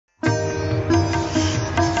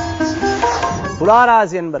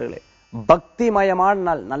துளாராசி என்பர்களே, பக்திமயமான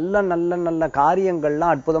நாள். நல்ல நல்ல நல்ல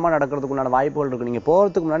காரியங்கள்லாம் அற்புதமா நடக்கிறதுக்கு உண்டான வாய்ப்புகள் இருக்கு. நீங்க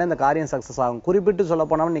போறதுக்கு முன்னாடி அந்த காரியம் சக்சஸ் ஆகும். குறிப்பிட்டு சொல்ல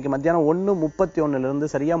போனா இன்னைக்கு மத்தியானம் 1:31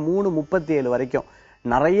 இருந்து சரியா 3:37 வரைக்கும்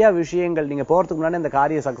நிறைய விஷயங்கள் நீங்க போறதுக்கு முன்னாடி அந்த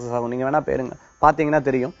காரியம் சக்சஸ் ஆகும். நீங்க வேணா பேருங்க, பாத்தீங்கன்னா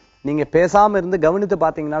தெரியும். நீங்க பேசாம இருந்து கவனித்து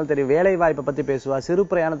பாத்தீங்கன்னாலும் தெரியும். வேலை வாய்ப்பை பத்தி பேசுவா, சிறு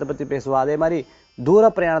பிரயாணத்தை பத்தி பேசுவா, அதே மாதிரி தூர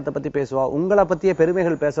பிரயாணத்தை பத்தி பேசுவா. உங்களை பத்திய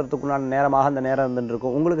பெருமைகள் பேசுறதுக்குண்டான நேரமாக அந்த நேரம் இருந்துட்டு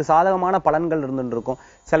இருக்கும். உங்களுக்கு சாதகமான பலன்கள் இருந்துட்டு இருக்கும்.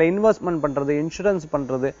 சில இன்வெஸ்ட்மெண்ட் பண்றது, இன்சூரன்ஸ்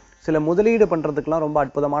பண்றது, சில முதலீடு பண்றதுக்கெல்லாம் ரொம்ப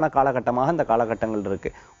அற்புதமான காலகட்டமாக இந்த காலகட்டங்கள் இருக்கு.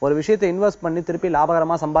 ஒரு விஷயத்தை இன்வெஸ்ட் பண்ணி திருப்பி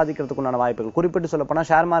லாபகரமா சம்பாதிக்கிறதுக்குண்டான வாய்ப்புகள், குறிப்பிட்டு சொல்ல போனா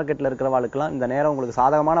ஷேர் மார்க்கெட்ல இருக்கிறவாளுக்கெல்லாம் இந்த நேரம் உங்களுக்கு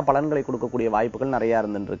சாதகமான பலன்களை கொடுக்கக்கூடிய வாய்ப்புகள் நிறைய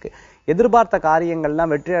இருந்துட்டு இருக்கு. எதிர்பார்த்த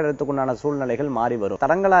காரியங்கள்லாம் வெற்றி அடைறதுக்குண்டான சூழ்நிலைகள் மாறி வரும்.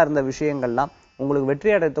 தடங்களா இருந்த விஷயங்கள்லாம் உங்களுக்கு வெற்றி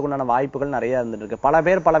அடைறதுக்குண்டான வாய்ப்புகள் நிறைய இருந்துட்டு இருக்கு. பல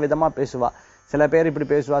பேர் பல விதமா பேசுவா. சில பேர் இப்படி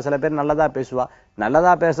பேசுவா, சில பேர் நல்லதா பேசுவா.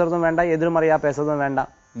 நல்லதா பேசுறதும் வேண்டாம், எதிர்மறையா பேசுறதும் வேண்டாம்.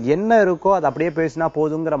 என்ன இருக்கோ அது அப்படியே பேசினா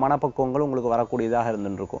போதுங்கிற மனப்பக்குவங்கள் உங்களுக்கு வரக்கூடியதாக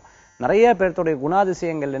இருந்துட்டு இருக்கும். நிறைய பேர்த்துடைய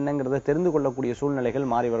குணாதிசயங்கள் என்னங்கிறத தெரிந்து கொள்ளக்கூடிய சூழ்நிலைகள்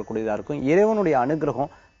மாறி வரக்கூடியதா இருக்கும். இறைவனுடைய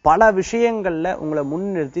அனுகிரகம் பல விஷயங்கள்ல உங்களை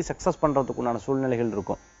முன்னிறுத்தி சக்சஸ் பண்றதுக்குண்டான சூழ்நிலைகள்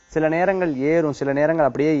இருக்கும். சில நேரங்கள் ஏறும், சில நேரங்கள்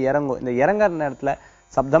அப்படியே இறங்கும். இந்த இறங்குற நேரத்துல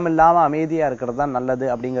சப்தம் இல்லாம அமைதியா இருக்கிறது தான் நல்லது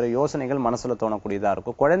அப்படிங்கிற யோசனைகள் மனசுல தோணக்கூடியதா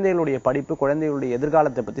இருக்கும். குழந்தைகளுடைய படிப்பு, குழந்தைகளுடைய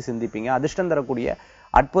எதிர்காலத்தை பத்தி சிந்திப்பீங்க. அதிர்ஷ்டம் தரக்கூடிய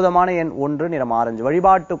அற்புதமான எண் 1, நிறம் ஆரஞ்சு.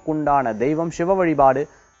 வழிபாட்டுக்குண்டான தெய்வம் சிவ வழிபாடு,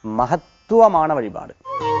 மகத்துவமான வழிபாடு.